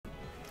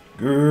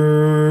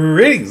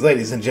Greetings,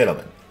 ladies and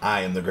gentlemen.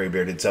 I am the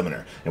Gray-Bearded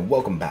Summoner, and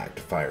welcome back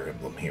to Fire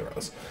Emblem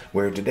Heroes,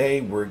 where today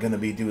we're going to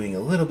be doing a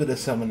little bit of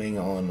summoning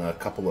on a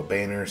couple of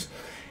banners.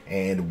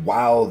 And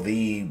while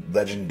the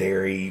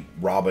legendary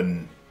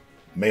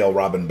male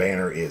Robin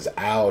banner is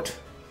out,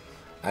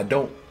 I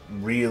don't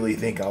really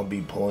think I'll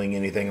be pulling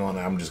anything on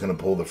it. I'm just going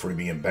to pull the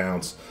freebie and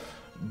bounce.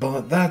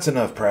 But that's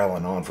enough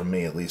prattling on from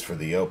me, at least for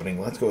the opening.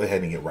 Let's go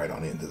ahead and get right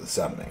on into the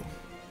summoning.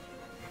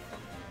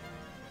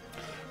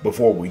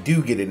 Before we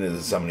do get into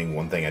the summoning,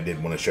 one thing I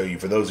did want to show you,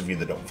 for those of you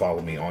that don't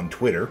follow me on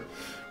Twitter,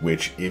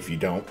 which if you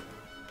don't,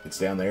 it's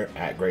down there,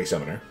 at Gray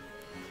Summoner.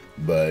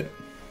 But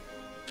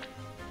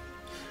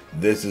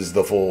this is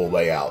the full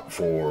layout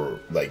for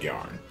Leg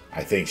Yarn.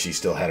 I think she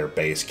still had her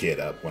base kit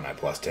up when I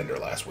plus 10'd her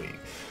last week.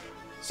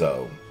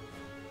 So,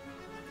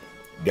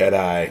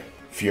 Deadeye,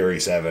 Fury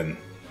 7,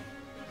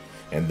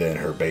 and then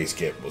her base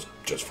kit was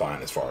just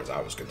fine as far as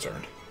I was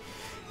concerned.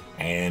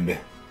 And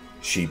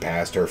she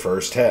passed her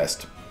first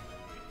test.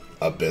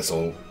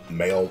 Abyssal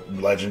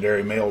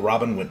legendary male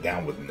Robin went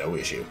down with no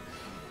issue.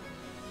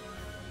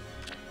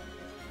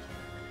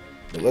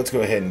 But let's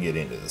go ahead and get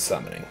into the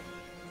summoning.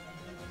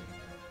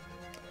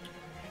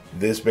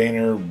 This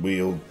banner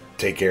we'll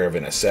take care of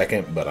in a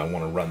second, but I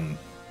want to run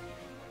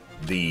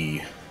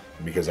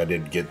because I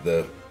did get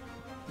the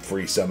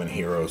free summon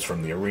heroes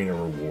from the arena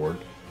reward.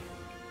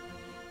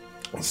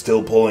 I'm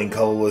still pulling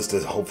colorless to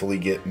hopefully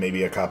get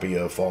maybe a copy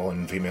of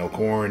Fallen Female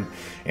Corn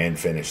and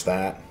finish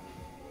that.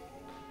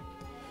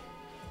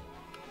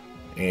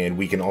 And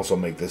we can also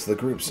make this the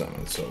group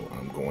summon. So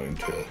I'm going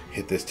to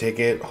hit this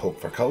ticket,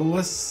 hope for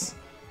colorless.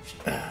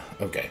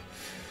 Okay.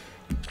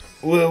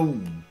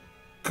 We'll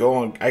go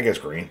on, I guess,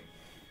 green.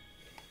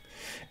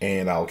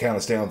 And I'll count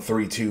us down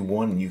 3, 2,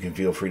 1. You can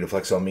feel free to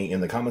flex on me in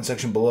the comment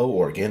section below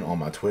or again on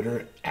my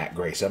Twitter at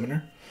Gray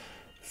Summoner.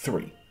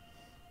 3,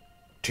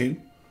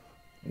 2,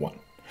 1.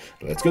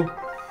 Let's go.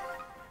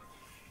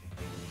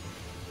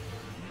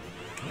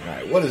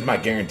 Alright, what is my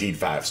guaranteed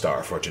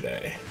 5-star for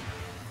today?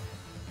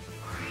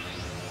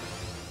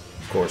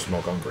 Of course,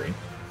 smoke on green.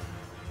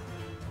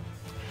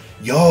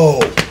 Yo!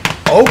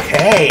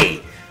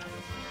 Okay!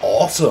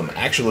 Awesome!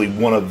 Actually,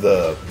 one of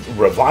the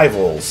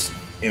revivals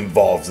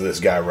involves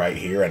this guy right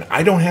here, and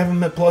I don't have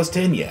him at plus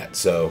 10 yet,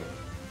 so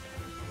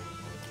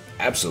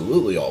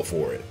absolutely all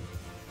for it.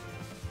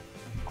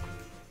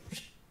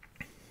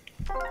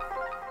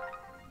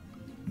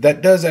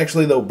 That does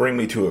actually, though, bring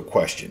me to a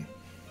question.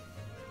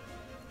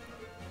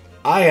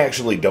 I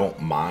actually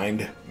don't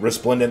mind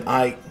Resplendent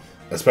Ike,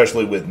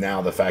 especially with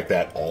now the fact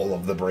that all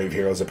of the Brave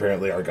Heroes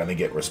apparently are going to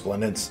get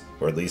Resplendence,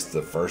 or at least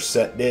the first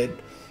set did.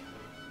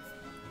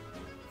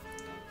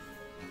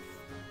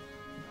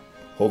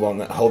 Hold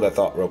that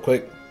thought real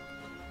quick.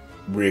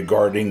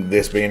 Regarding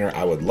this banner,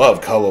 I would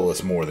love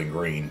colorless more than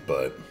green,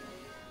 but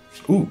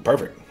ooh,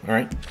 perfect. All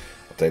right,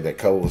 I'll take that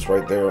colorless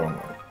right there on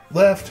the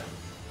left.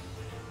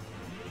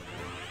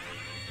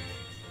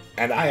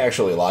 And I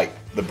actually like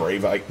the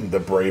Brave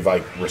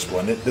Ike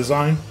Resplendent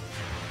design.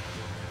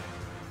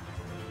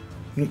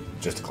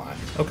 Just decline.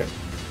 Okay.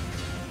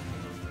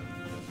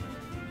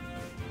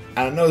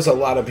 I notice a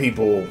lot of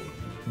people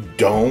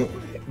don't,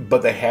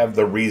 but they have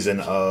the reason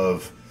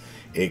of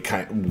it.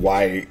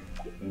 Why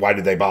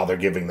did they bother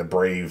giving the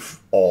Brave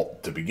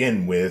alt to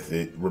begin with?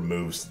 It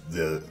removes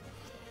the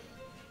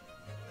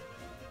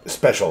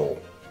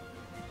specialness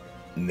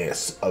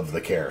of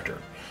the character,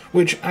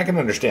 which I can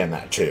understand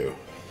that too.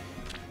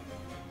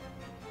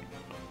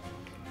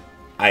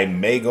 I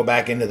may go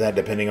back into that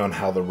depending on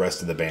how the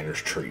rest of the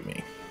banners treat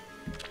me.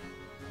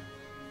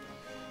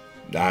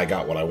 I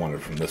got what I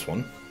wanted from this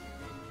one.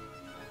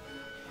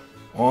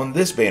 On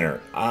this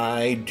banner,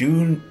 I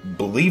do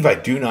believe I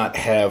do not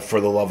have For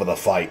the Love of the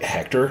Fight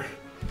Hector.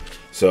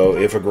 So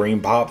if a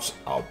green pops,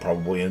 I'll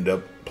probably end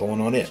up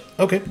pulling on it.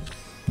 Okay.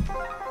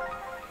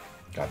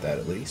 Got that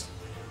at least.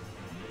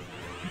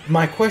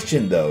 My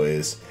question though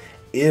is,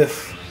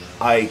 if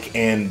Ike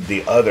and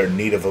the other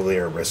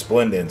Nidavellir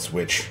Resplendence,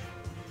 which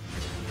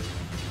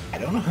I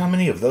don't know how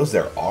many of those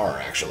there are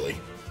actually.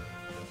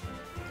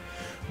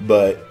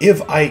 But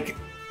if Ike,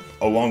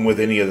 along with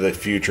any of the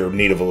future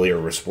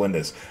Nidavellir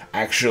Resplendence,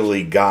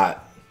 actually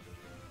got,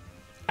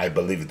 I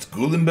believe it's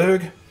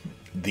Gulenberg,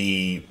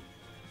 the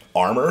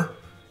armor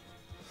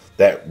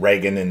that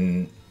Reagan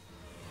and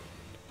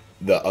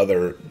the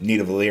other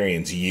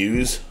Nidavellians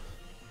use,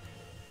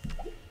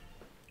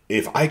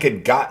 if Ike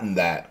had gotten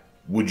that,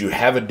 would you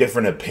have a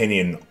different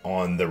opinion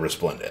on the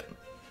Resplendent?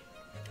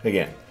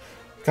 Again,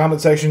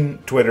 comment section,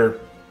 Twitter,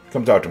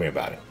 come talk to me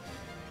about it.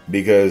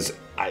 Because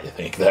I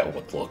think that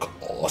would look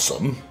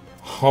awesome.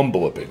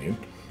 Humble opinion.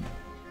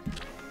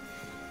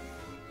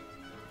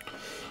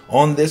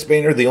 On this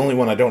banner, the only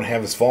one I don't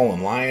have is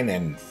Fallen Lion,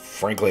 and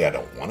frankly, I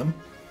don't want him.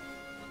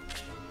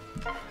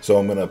 So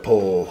I'm going to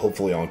pull,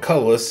 hopefully, on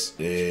colorless.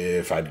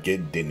 If I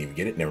didn't even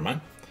get it, never mind.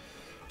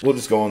 We'll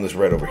just go on this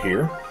red over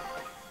here.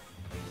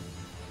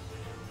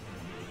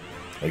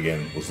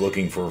 Again, was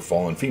looking for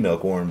Fallen Female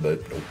Corn,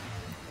 but nope.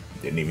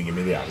 Didn't even give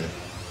me the option.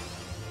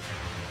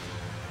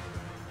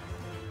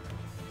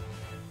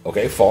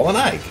 Okay, Fallen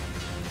Ike.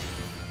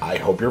 I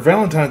hope your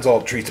Valentine's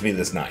all treats me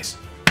this nice.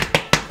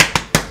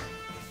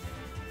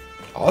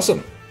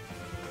 Awesome.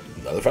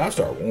 Another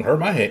 5-star. Won't hurt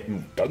my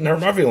head. Doesn't hurt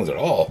my feelings at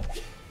all.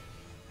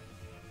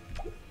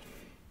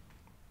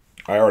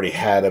 I already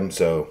had him,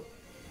 so...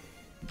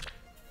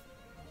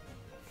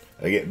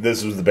 Again,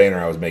 this was the banner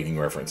I was making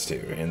reference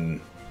to.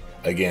 And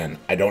again,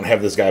 I don't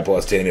have this guy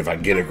plus 10. If I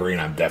get a green,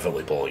 I'm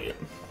definitely pulling it.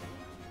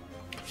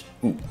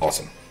 Ooh,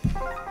 awesome.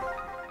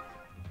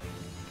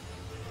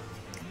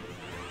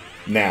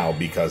 Now,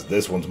 because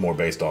this one's more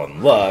based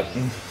on luck,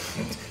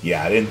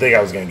 yeah, I didn't think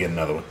I was going to get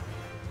another one.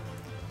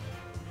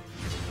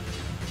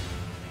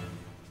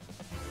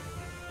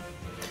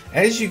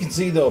 As you can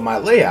see, though, my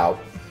layout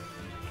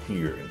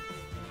here and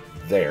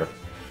there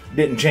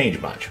didn't change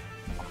much.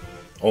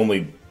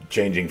 Only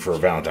changing for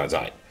Valentine's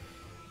Ike.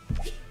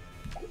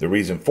 The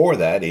reason for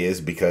that is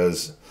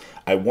because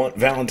I want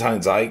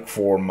Valentine's Ike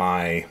for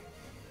my,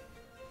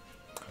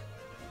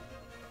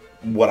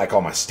 what I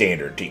call my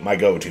standard team, my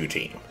go-to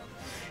team.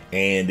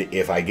 And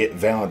if I get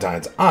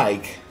Valentine's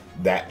Ike,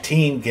 that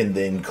team can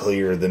then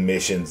clear the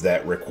missions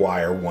that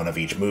require one of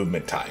each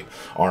movement type.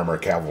 Armor,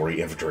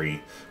 cavalry,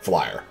 infantry,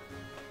 flyer.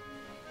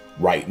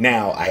 Right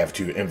now, I have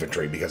 2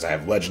 infantry because I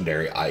have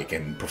Legendary Ike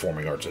and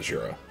Performing Arts as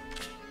hero.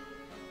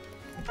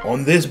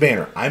 On this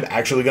banner, I'm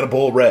actually going to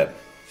pull red.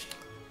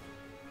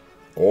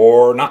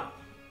 Or not.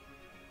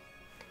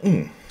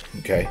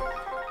 Okay.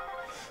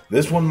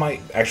 This one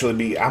might actually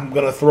be... I'm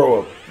going to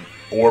throw an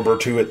orb or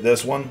 2 at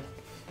this one.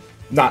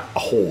 Not a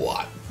whole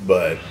lot,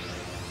 but...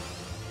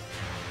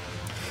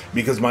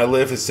 because my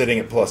lift is sitting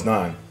at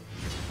 +9.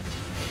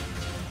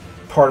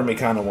 Part of me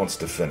kind of wants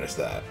to finish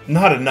that.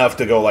 Not enough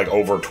to go like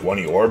over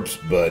 20 orbs,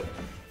 but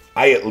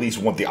I at least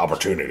want the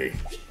opportunity.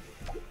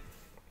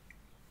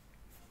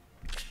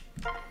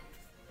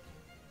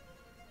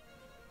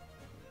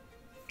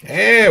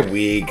 There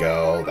we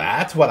go.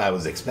 That's what I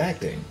was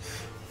expecting.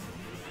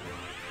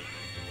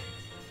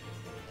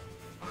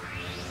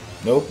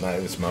 Nope, not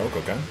even smoke.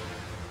 Okay.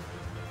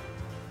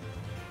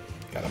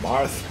 Got a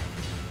Marth.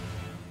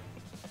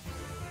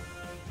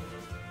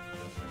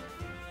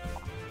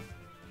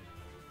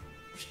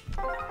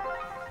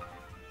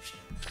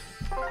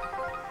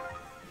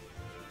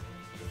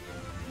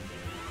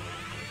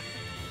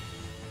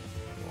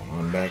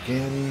 On back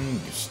in.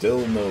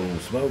 Still no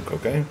smoke.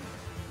 Okay.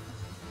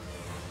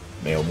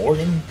 Mail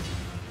Morgan.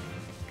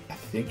 I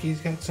think he's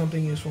got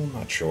something useful. I'm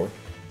not sure.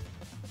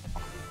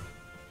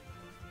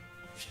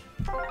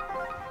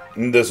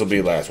 This will be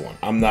the last one.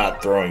 I'm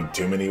not throwing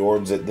too many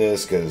orbs at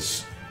this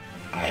because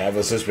I have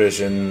a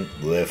suspicion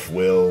Lift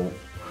will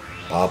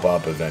pop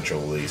up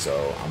eventually,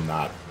 so I'm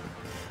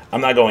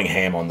not going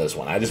ham on this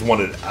one. I just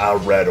wanted a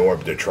red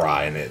orb to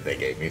try, and they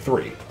gave me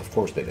 3. Of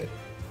course they did.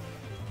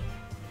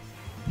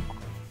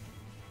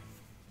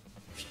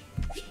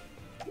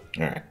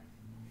 Alright.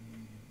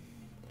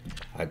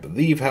 I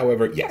believe,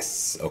 however,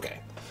 yes, okay.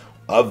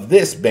 Of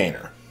this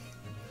banner,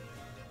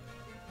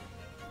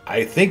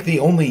 I think the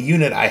only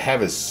unit I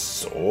have is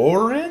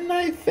Soren,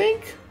 I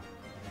think?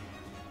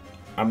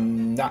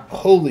 I'm not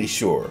wholly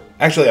sure.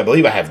 Actually, I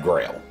believe I have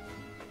Grail.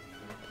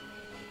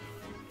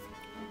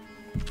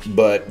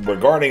 But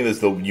regarding this,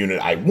 the unit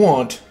I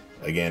want,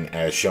 again,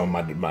 as shown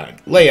my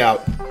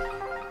layout,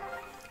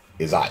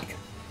 is Ike.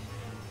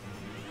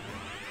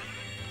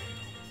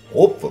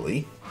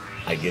 Hopefully,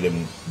 I get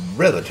him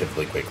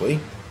relatively quickly.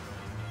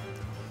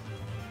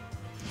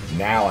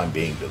 Now I'm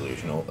being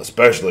delusional,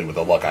 especially with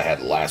the luck I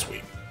had last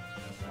week.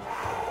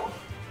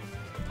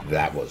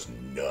 That was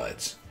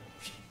nuts.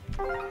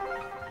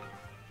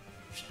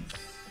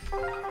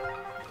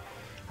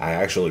 I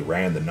actually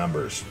ran the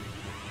numbers.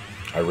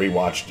 I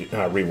rewatched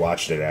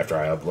it after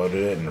I uploaded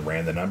it and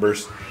ran the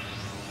numbers.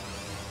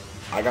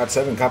 I got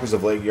 7 copies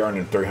of Leg Yarn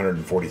and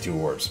 342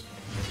 orbs.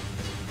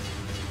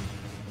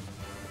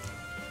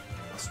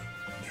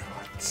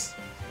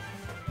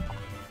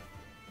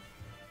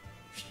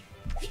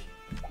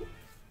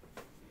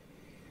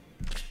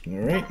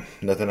 Alright,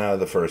 nothing out of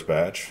the first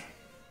batch.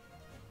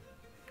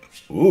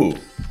 Ooh,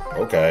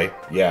 okay.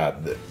 Yeah,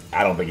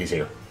 I don't think he's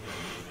here.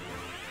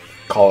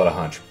 Call it a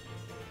hunch.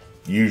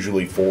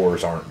 Usually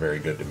 4s aren't very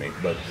good to me,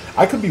 but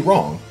I could be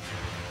wrong.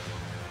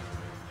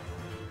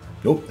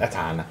 Nope, that's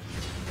Hannah.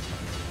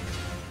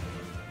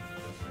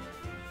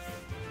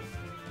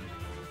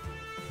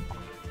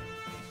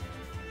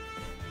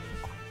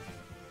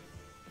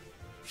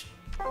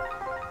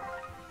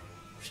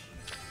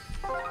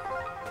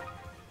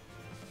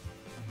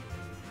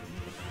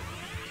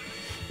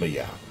 But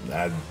yeah,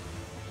 I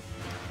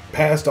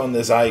passed on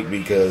this Ike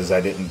because I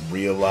didn't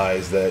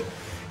realize that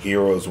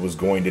Heroes was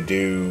going to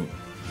do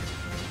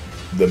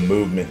the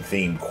movement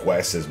themed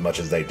quests as much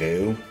as they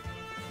do.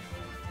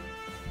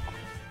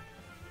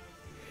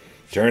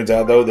 Turns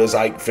out though, this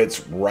Ike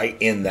fits right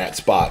in that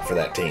spot for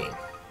that team.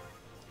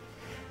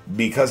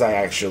 Because I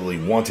actually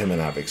want him,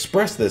 and I've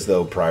expressed this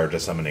though prior to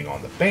summoning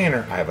on the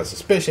banner, I have a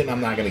suspicion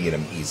I'm not going to get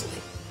him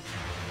easily.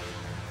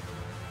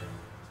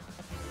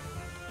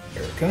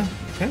 Erica,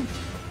 okay.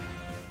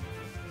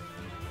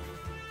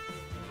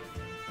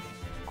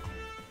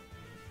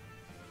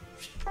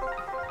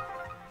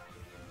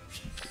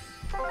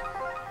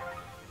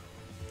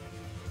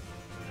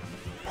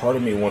 Part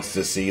of me wants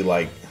to see,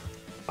 like,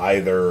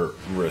 either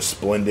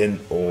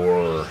resplendent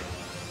or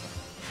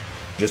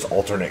just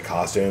alternate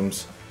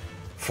costumes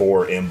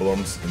for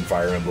emblems in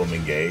Fire Emblem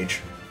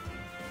Engage.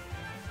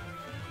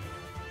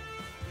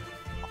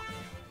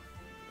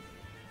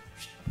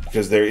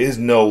 Because there is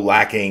no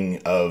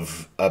lacking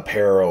of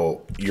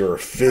apparel your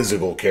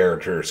physical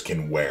characters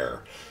can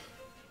wear.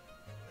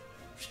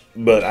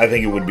 But I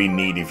think it would be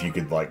neat if you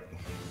could, like,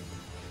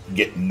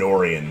 get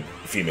Norian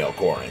female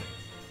Corrin,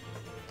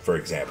 for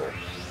example.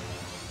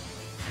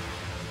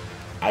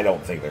 I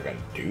don't think they're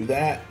going to do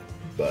that,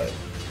 but...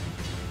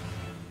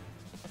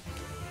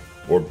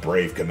 Or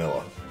Brave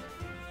Camilla.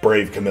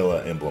 Brave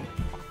Camilla emblem.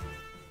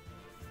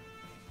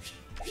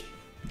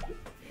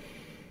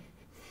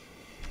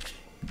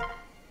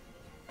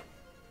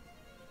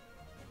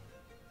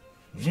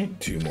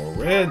 Two more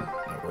red.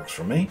 That works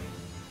for me.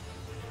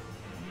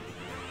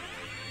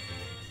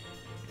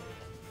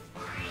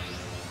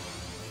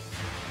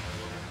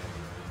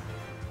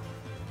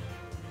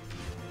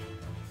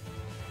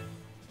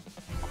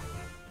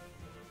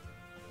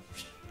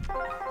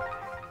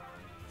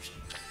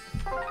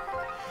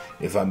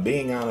 If I'm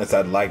being honest,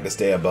 I'd like to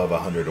stay above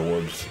 100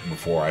 orbs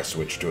before I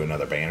switch to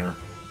another banner.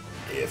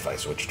 If I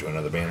switch to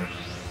another banner.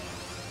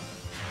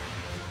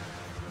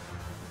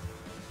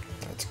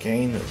 That's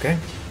Kane, okay.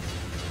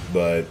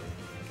 But,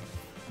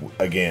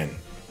 again,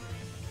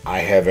 I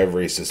have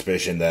every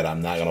suspicion that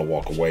I'm not going to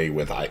walk away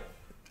with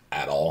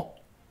at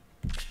all.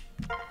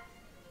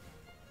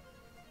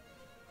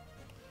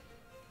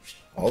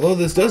 Although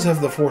this does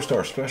have the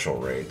 4-star special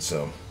rate,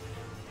 so...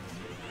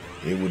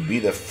 It would be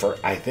the first.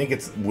 I think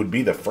it would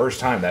be the first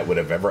time that would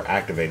have ever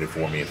activated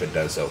for me if it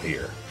does so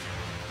here.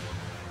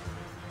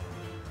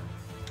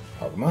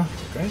 Hogma,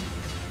 okay.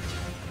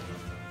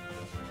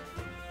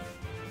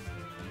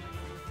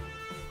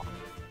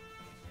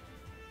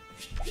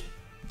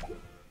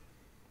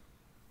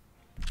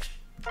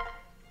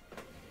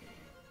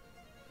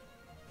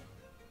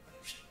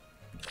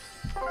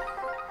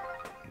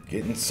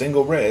 Getting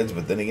single reds,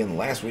 but then again,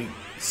 last week,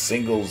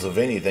 singles of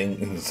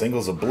anything,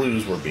 singles of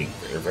blues were being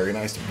very, very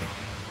nice to me.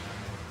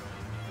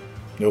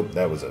 Nope,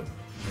 that was a...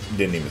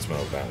 Didn't even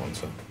smoke that one,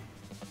 so...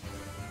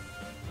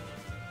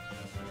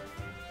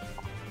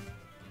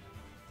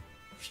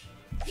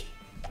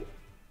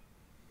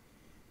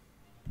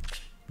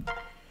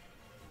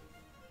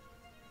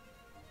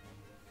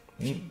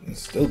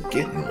 Still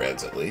getting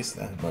reds, at least.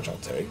 That much I'll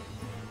take.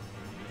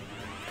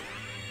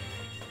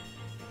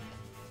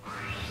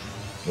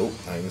 Nope,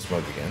 I even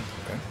smoked again.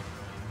 Okay.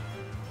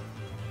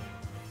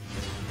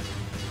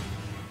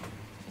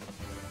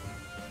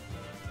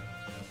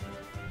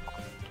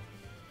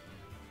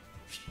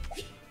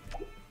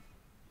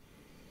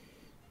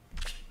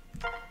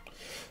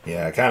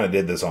 Yeah, I kind of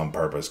did this on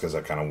purpose because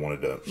I kind of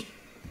wanted to...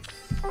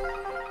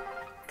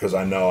 Because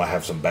I know I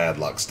have some bad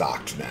luck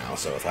stocked now,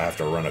 so if I have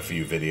to run a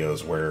few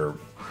videos where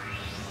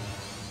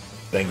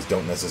things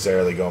don't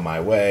necessarily go my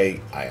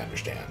way, I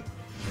understand.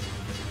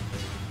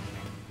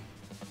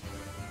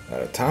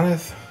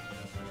 Tanith.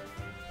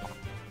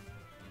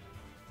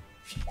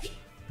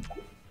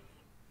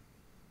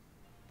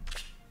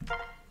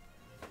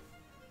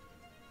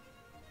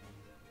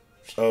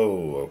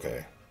 Oh,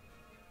 okay.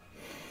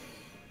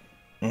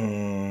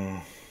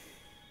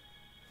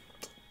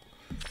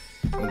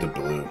 Into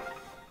blue.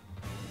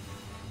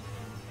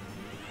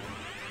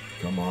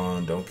 Come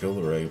on, don't kill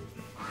the rape.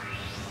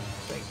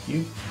 Thank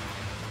you.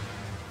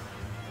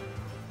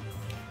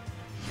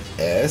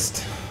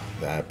 Est,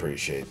 I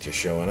appreciate you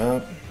showing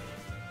up.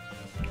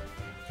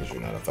 Because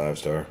you're not a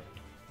 5-star.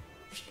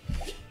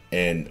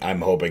 And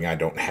I'm hoping I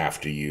don't have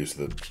to use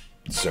the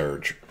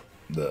surge,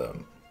 the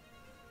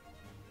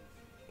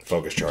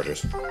focus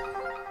charges.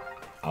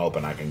 I'm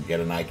hoping I can get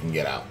in, I can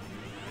get out.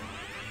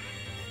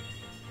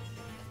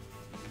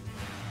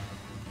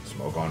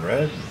 Smoke on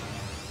red.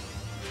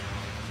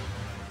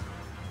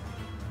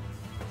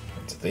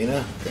 That's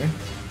Athena, okay.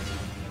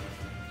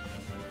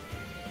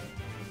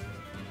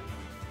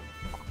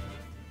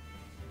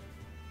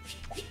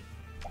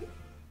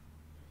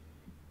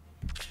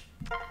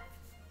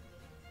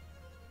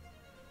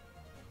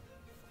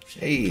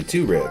 Hey,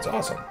 2 reds,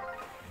 awesome.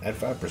 At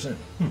 5%.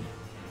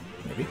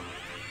 Maybe.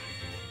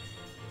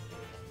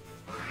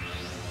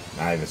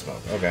 I even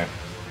smoke. Okay.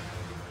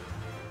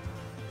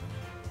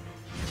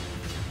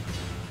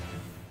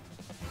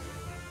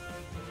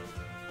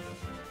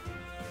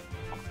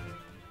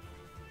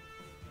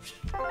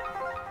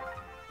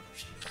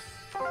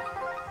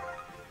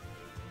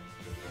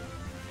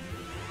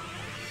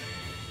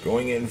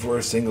 Going in for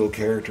a single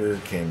character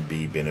can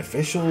be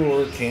beneficial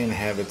or can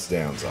have its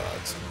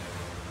downsides.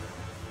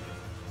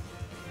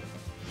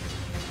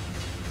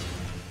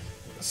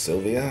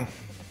 Sylvia.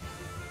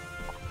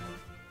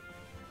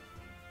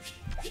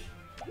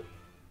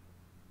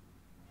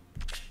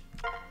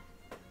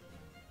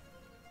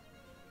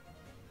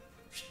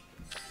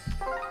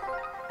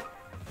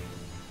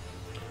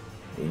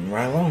 Moving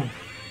right along.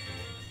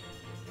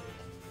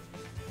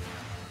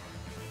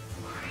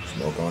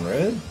 Smoke on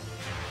red.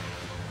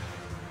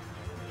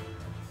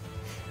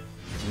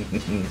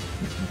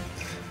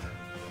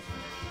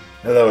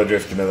 Hello,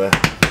 Adrift Camilla.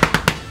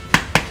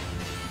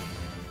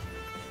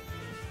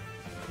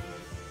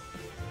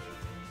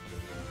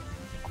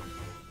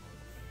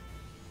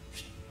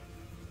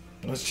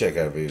 Let's check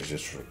out these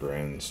just for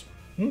grins.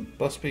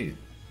 Plus speed.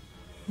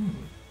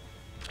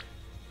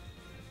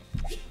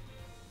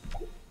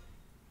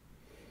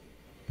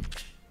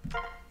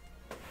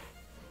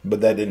 But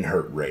that didn't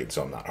hurt raid,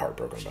 so I'm not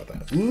heartbroken about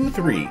that. Ooh,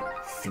 3.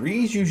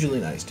 3's usually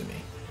nice to me.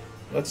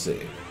 Let's see.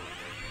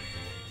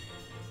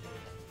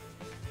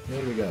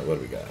 What do we got? What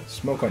do we got?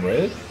 Smoke on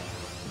red?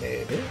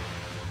 Maybe.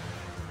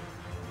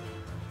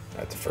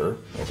 That's a fur.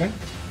 Okay.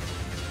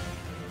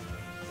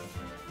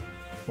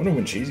 Wonder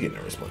when she's getting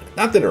her split.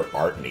 Not that her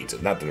art needs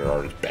it. Not that her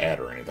art is bad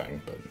or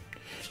anything, but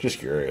just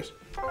curious.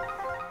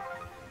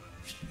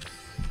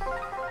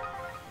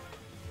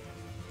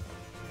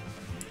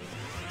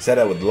 Said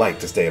I would like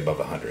to stay above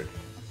 100,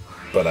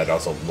 but I'd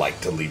also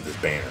like to leave this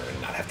banner and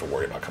not have to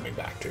worry about coming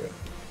back to it.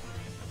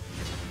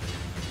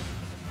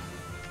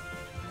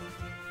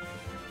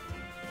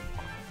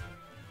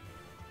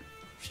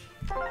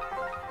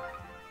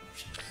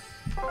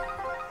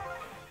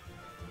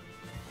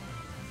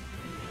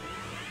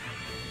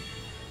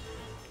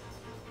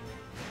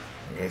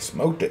 Okay,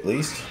 smoked at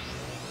least.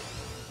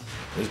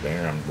 This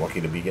banner, I'm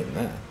lucky to be getting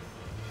that.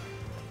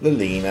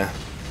 Lilina.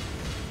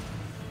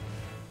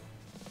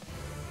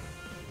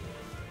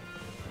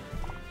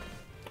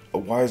 A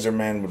wiser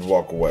man would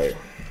walk away.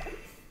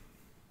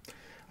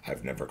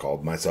 I've never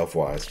called myself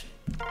wise.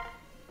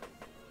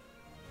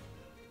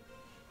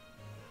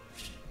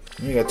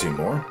 You got 2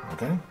 more,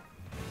 okay.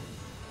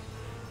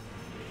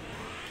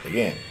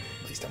 Again,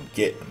 at least I'm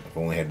getting them. I've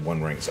only had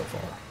 1 ring so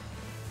far.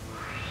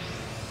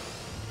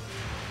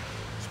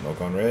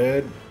 Smoke on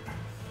red.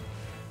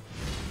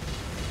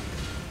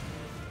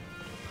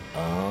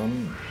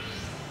 One.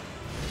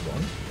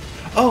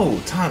 Oh,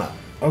 Tana.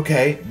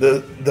 Okay,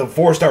 the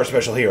 4-star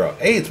special hero.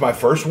 Hey, it's my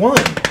first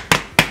one.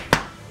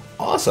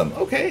 Awesome.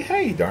 Okay,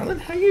 hey, darling,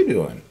 how you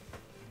doing?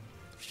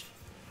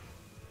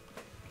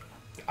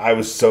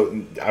 I'm so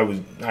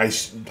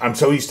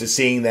used to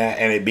seeing that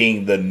and it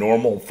being the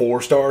normal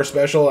 4-star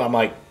special. I'm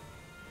like,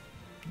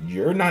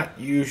 you're not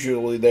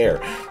usually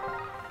there.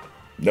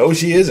 No,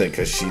 she isn't,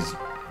 because she's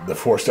the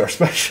 4-star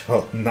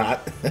special.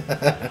 Not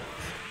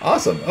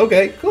awesome.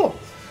 Okay, cool.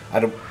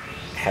 I don't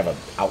have an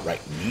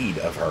outright need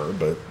of her,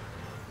 but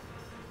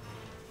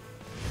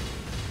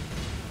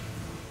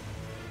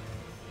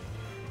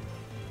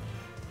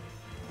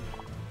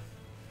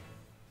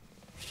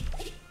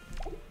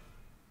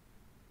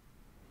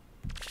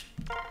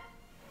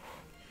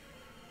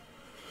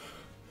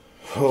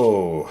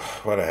oh,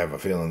 why'd I have a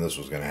feeling this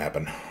was going to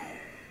happen?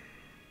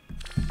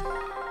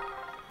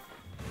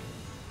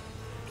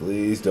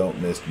 Please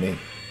don't miss me.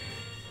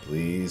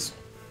 Please.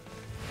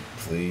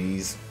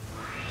 Please.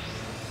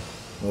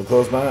 I'll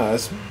close my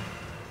eyes.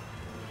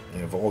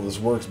 And if all this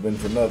work's been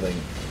for nothing,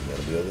 I'm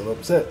going to be a little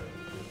upset.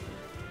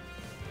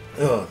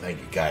 Oh, thank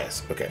you,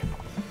 Gaius. Okay.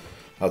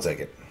 I'll take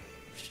it.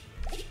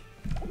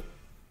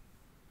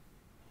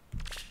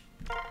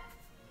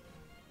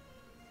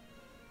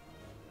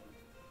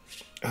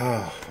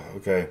 Oh,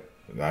 okay.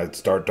 I'd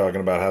start talking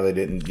about how they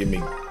didn't give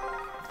me...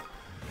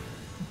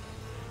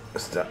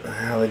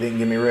 How they didn't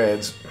give me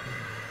reds.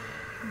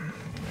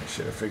 I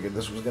should have figured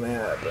this was going to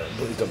happen.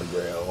 Please don't be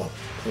Grail.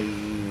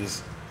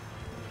 Please.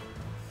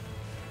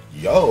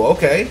 Yo,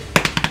 okay.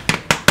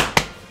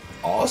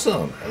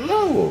 Awesome.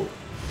 Hello,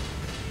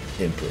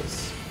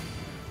 Empress.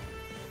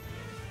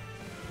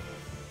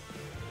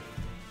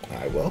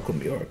 I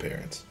welcome your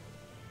appearance.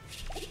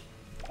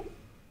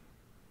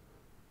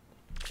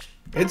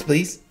 Reds,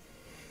 please.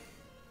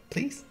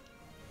 Please.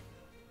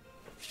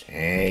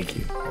 Thank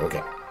you.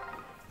 Okay.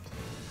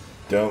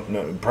 Don't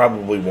know.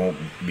 Probably won't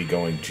be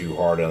going too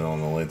hard on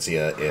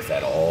Elincia, if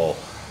at all,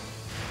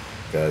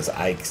 because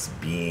Ike's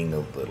being a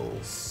little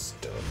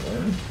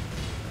stubborn.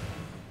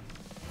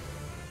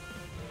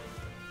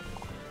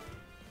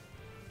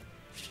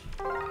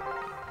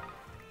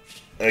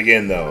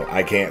 Again, though,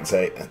 I can't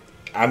say.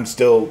 I'm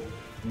still.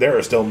 There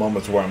are still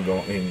moments where I'm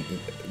going.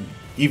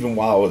 Even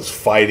while I was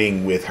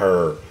fighting with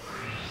her,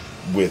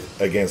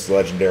 against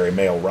legendary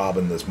male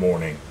Robin this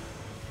morning.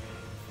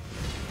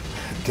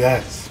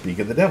 Speak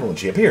of the devil, and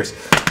she appears.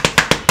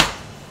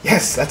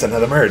 Yes, that's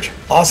another merge.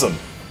 Awesome.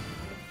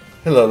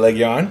 Hello,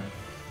 Legion.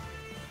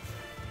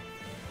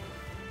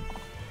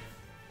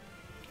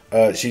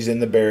 She's in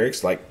the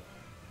barracks, like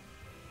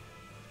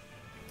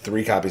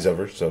 3 copies of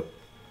her, so.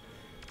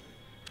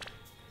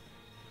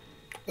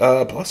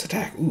 Plus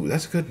attack. Ooh,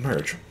 that's a good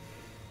merge.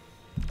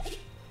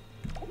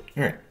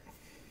 Alright.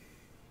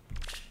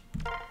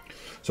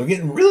 So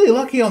getting really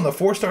lucky on the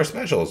 4-star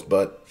specials,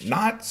 but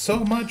not so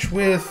much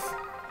with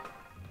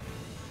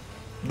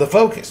the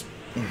focus.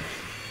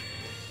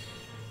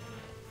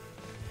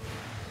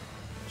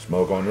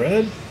 Smoke on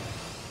red.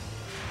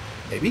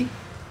 Maybe.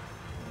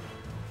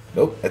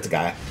 Nope, that's a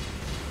guy.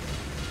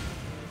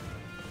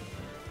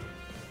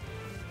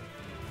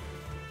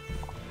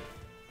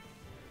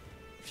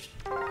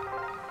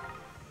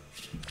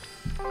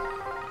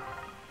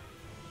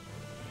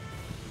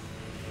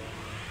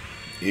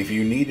 if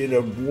you needed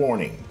a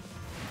warning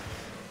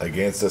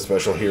against a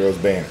Special Heroes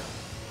banner,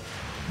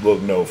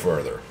 look no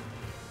further.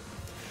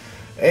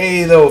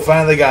 Hey, though,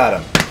 finally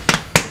got him.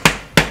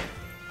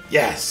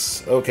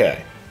 Yes,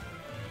 okay.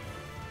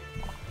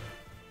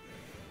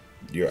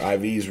 Your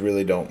IVs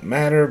really don't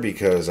matter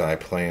because I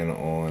plan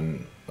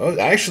on... Oh,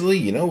 actually,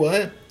 you know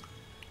what?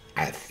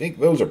 I think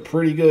those are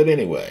pretty good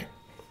anyway.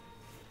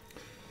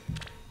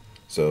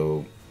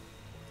 So,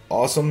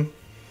 awesome.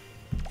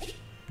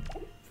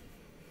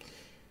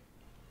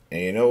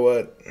 And you know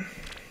what?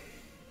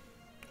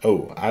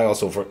 Oh, I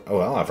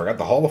forgot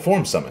the Hall of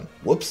Form summon.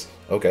 Whoops.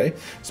 Okay.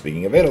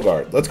 Speaking of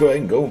Edelgard, let's go ahead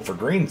and go for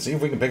green and see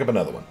if we can pick up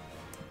another one.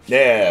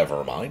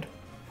 Never mind.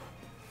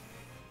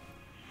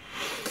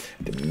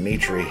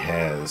 Dimitri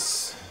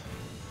has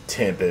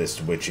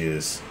Tempest, which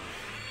is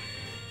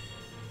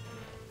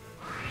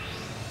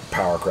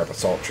Power Crap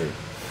Assault Troop.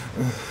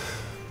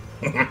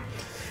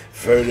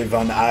 Furtive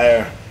von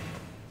Ire.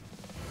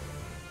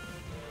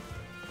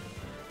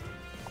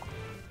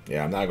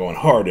 Yeah, I'm not going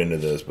hard into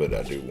this, but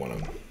I do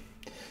want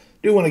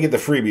to get the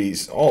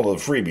freebies, all the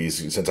freebies,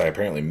 since I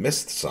apparently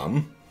missed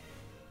some.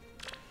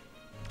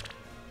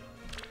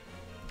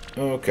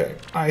 Okay,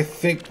 I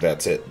think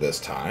that's it this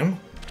time.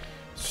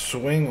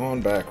 Swing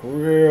on back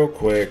real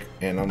quick,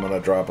 and I'm going to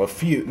drop a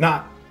few,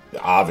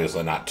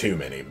 obviously not too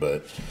many,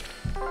 but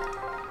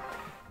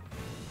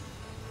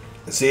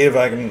see if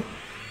I can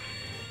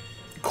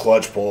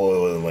clutch pull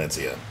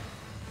Elincia.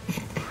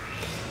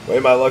 The way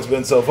my luck's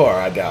been so far,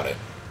 I doubt it.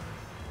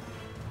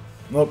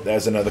 Nope,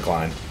 there's another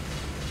Klein.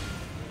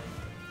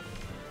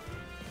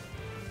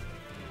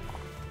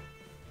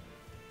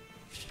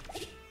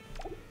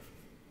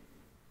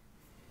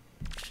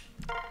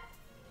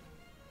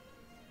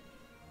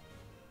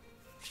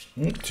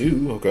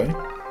 Two, okay.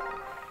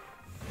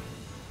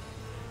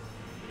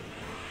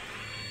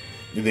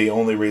 The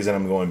only reason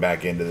I'm going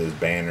back into this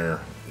banner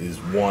is,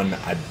 one,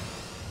 I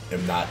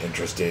am not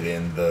interested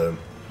in the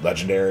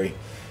legendary,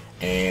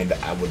 and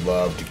I would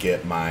love to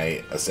get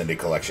my Ascended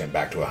collection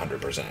back to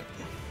 100%.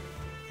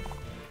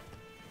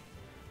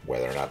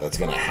 Whether or not that's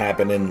going to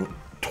happen in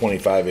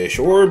 25-ish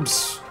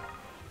orbs,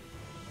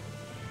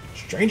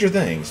 stranger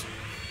things,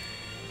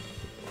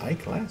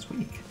 like last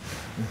week.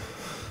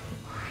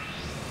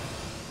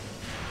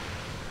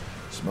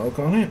 Smoke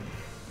on it.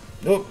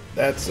 Nope,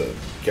 that's a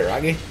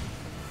Karagi.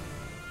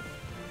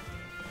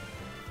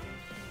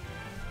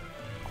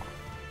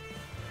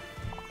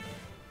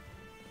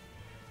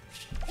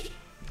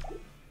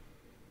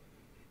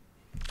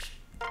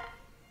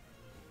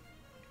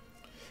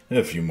 And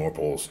a few more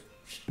pulls.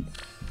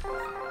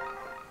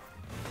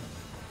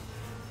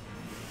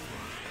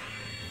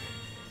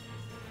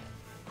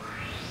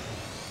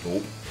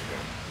 Nope.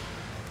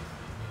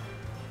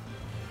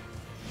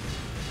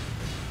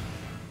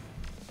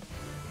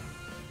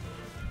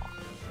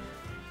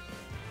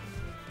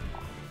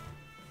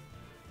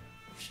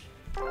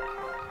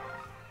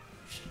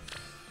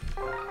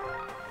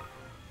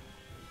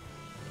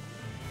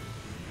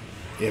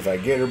 If I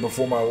get her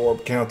before my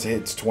orb count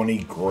hits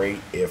 20, great.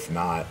 If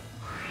not,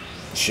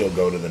 she'll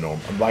go to the normal.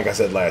 Like I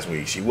said last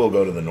week, she will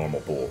go to the normal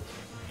pool.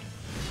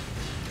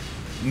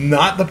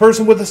 Not the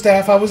person with the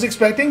staff I was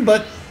expecting,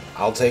 but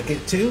I'll take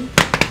it too.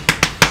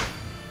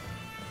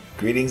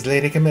 Greetings,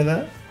 Lady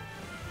Camilla.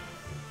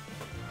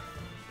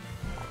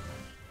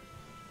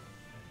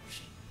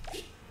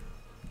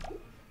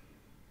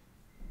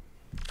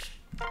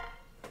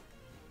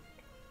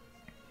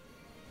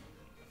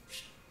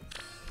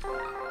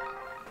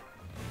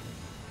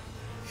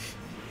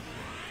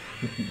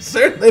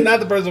 Certainly not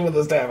the person with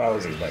the staff I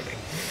was expecting.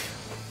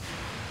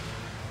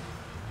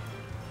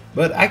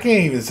 But I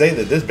can't even say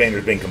that this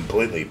banner's been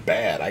completely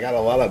bad. I got a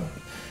lot of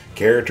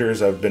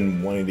characters I've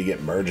been wanting to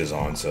get merges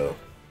on, so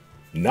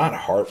not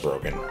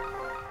heartbroken.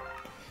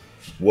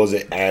 Was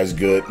it as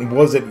good?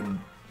 Was it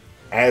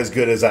as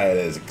good as I had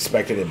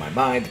expected in my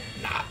mind?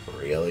 Not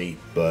really,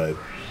 but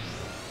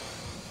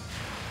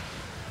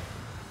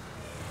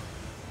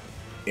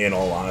in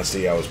all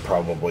honesty, I was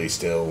probably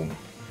still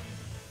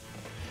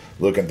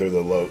looking through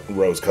the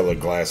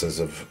rose-colored glasses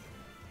of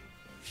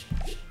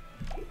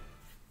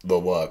the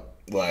luck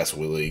last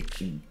week,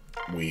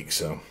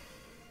 so.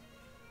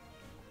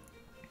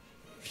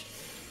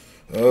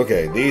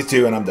 Okay, these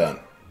two and I'm done.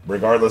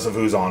 Regardless of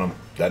who's on them,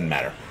 doesn't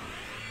matter.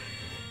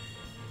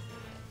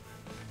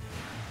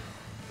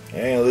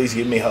 Hey, at least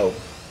give me hope.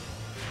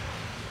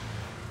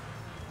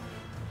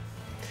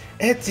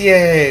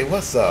 Etienne,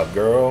 what's up,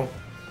 girl?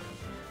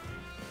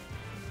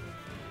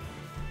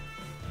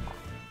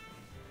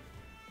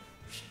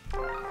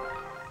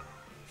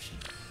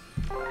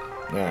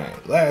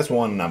 Alright, last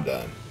one and I'm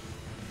done.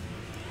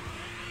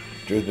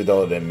 Truth be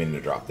told, I didn't mean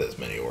to drop this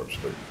many orbs,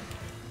 but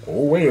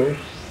oh well.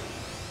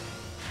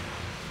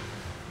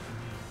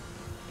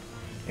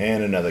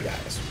 And another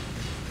guy's.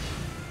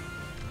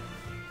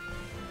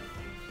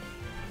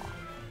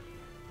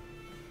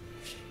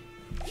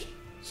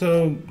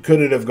 So, could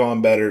it have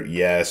gone better?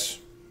 Yes.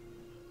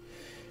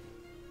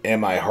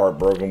 Am I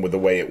heartbroken with the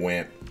way it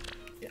went?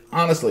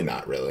 Honestly,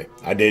 not really.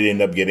 I did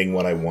end up getting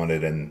what I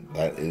wanted, and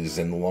that is,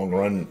 in the long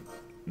run,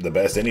 the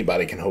best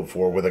anybody can hope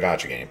for with a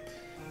gacha game.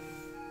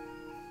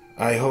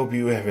 I hope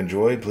you have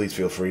enjoyed. Please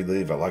feel free to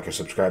leave a like or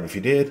subscribe if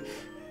you did.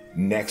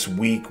 Next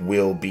week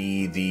will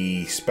be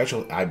the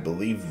special, I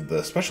believe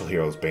the Special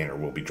Heroes banner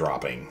will be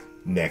dropping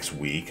next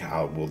week.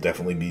 I will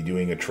definitely be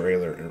doing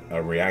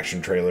a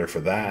reaction trailer for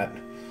that.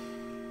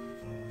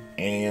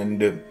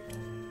 And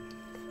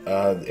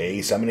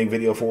a summoning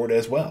video for it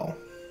as well.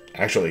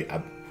 Actually,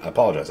 I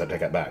apologize, I take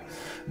that back.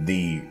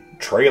 The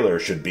trailer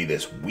should be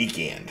this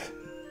weekend,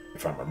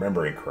 if I'm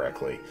remembering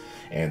correctly.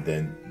 And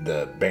then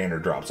the banner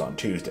drops on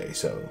Tuesday,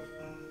 so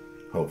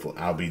hopefully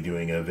I'll be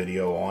doing a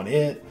video on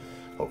it.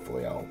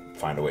 Hopefully I'll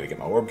find a way to get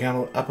my orb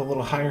count up a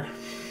little higher.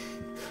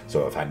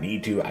 So if I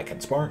need to, I can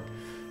spark.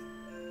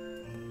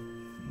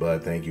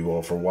 But thank you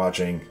all for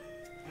watching.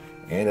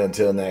 And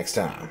until next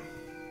time,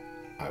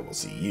 I will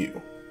see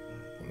you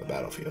on the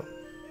battlefield.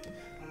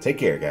 Take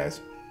care, guys.